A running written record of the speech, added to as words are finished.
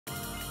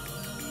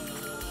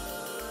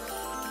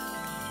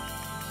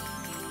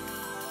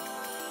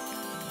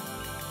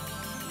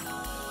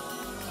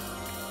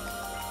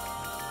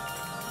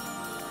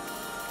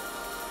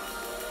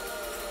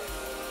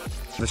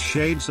The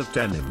shades of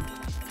denim.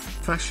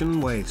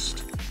 Fashion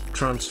waste.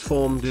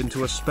 Transformed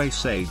into a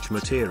space-age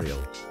material.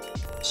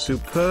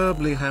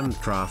 Superbly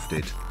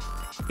handcrafted.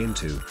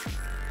 Into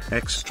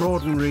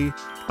extraordinary,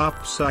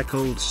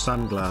 upcycled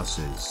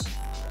sunglasses.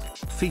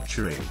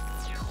 Featuring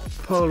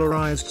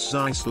polarized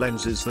Zeiss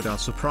lenses that are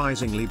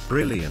surprisingly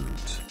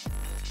brilliant.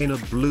 In a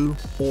blue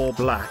or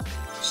black,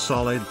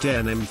 solid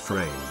denim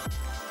frame.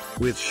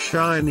 With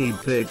shiny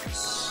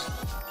bits.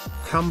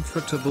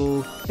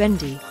 Comfortable,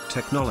 bendy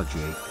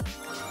technology.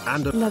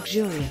 And a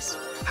luxurious,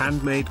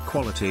 handmade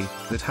quality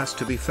that has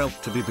to be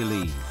felt to be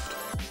believed.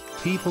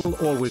 People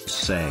always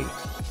say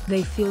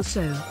they feel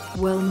so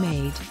well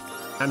made,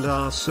 and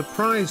are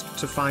surprised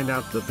to find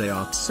out that they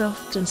are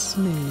soft and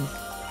smooth,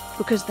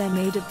 because they're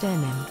made of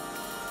denim.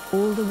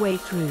 All the way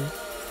through.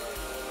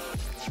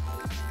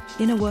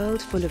 In a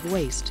world full of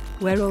waste,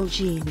 where old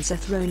jeans are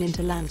thrown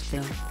into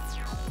landfill,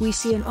 we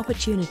see an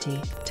opportunity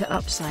to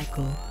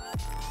upcycle.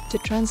 To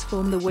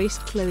transform the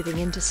waste clothing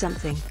into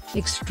something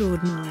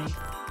extraordinary.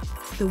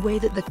 The way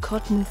that the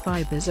cotton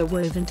fibers are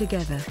woven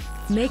together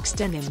makes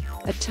denim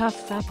a tough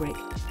fabric.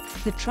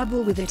 The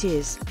trouble with it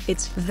is,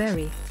 it's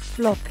very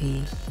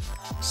floppy.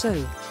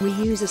 So, we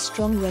use a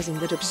strong resin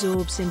that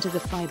absorbs into the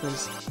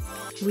fibers,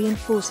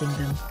 reinforcing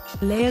them.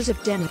 Layers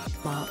of denim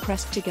are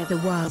pressed together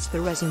whilst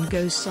the resin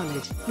goes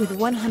solid, with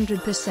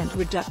 100%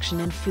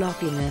 reduction in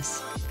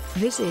floppiness.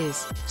 This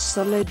is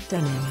solid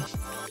denim.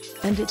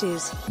 And it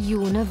is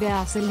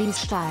universally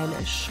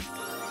stylish.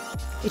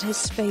 It has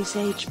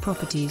space-age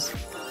properties.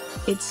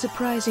 It's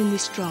surprisingly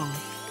strong.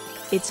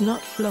 It's not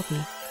floppy,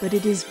 but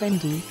it is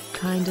bendy,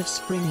 kind of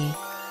springy.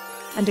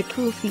 And a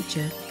cool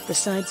feature, the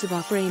sides of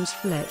our frames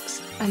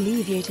flex,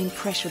 alleviating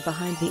pressure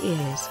behind the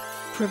ears,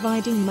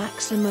 providing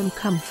maximum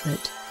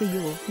comfort for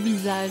your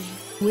visage,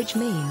 which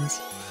means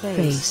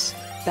face.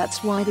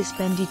 That's why this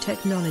bendy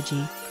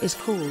technology is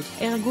called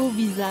ergo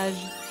visage,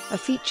 a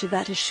feature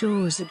that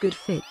assures a good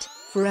fit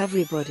for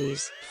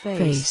everybody's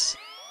face,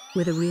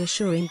 with a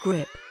reassuring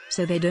grip,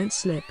 so they don't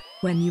slip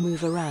when you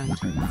move around.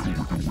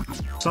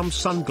 Some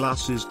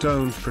sunglasses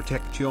don't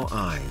protect your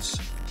eyes.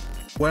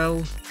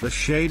 Well, the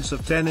shades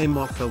of denim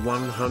offer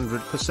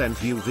 100%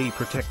 UV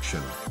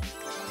protection.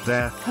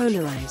 They're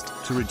polarized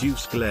to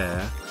reduce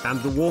glare,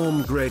 and the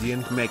warm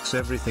gradient makes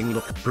everything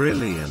look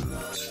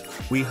brilliant.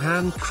 We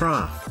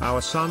handcraft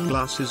our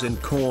sunglasses in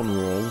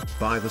Cornwall,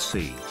 by the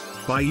sea.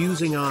 By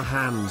using our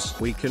hands,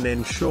 we can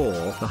ensure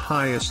the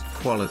highest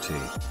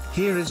quality.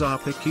 Here is our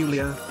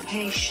peculiar,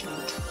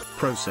 patient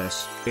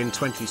process in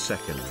 20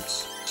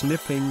 seconds.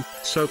 Snipping,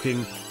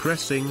 soaking,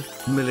 pressing,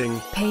 milling,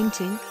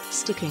 painting,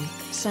 sticking,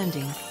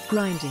 sanding,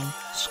 grinding,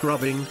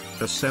 scrubbing,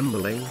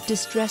 assembling,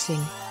 distressing,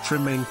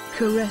 trimming,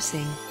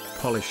 caressing,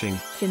 polishing,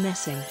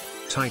 finessing,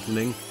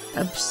 tightening,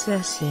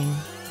 obsessing,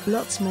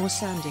 lots more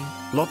sanding,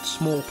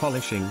 lots more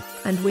polishing,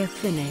 and we're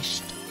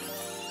finished.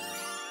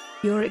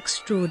 Your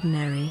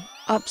extraordinary,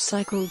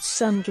 upcycled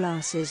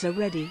sunglasses are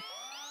ready.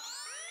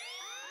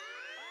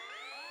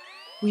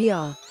 We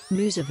are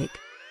Mosevic,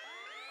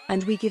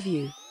 and we give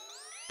you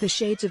the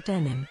shades of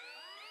denim.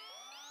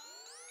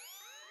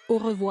 Au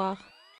revoir.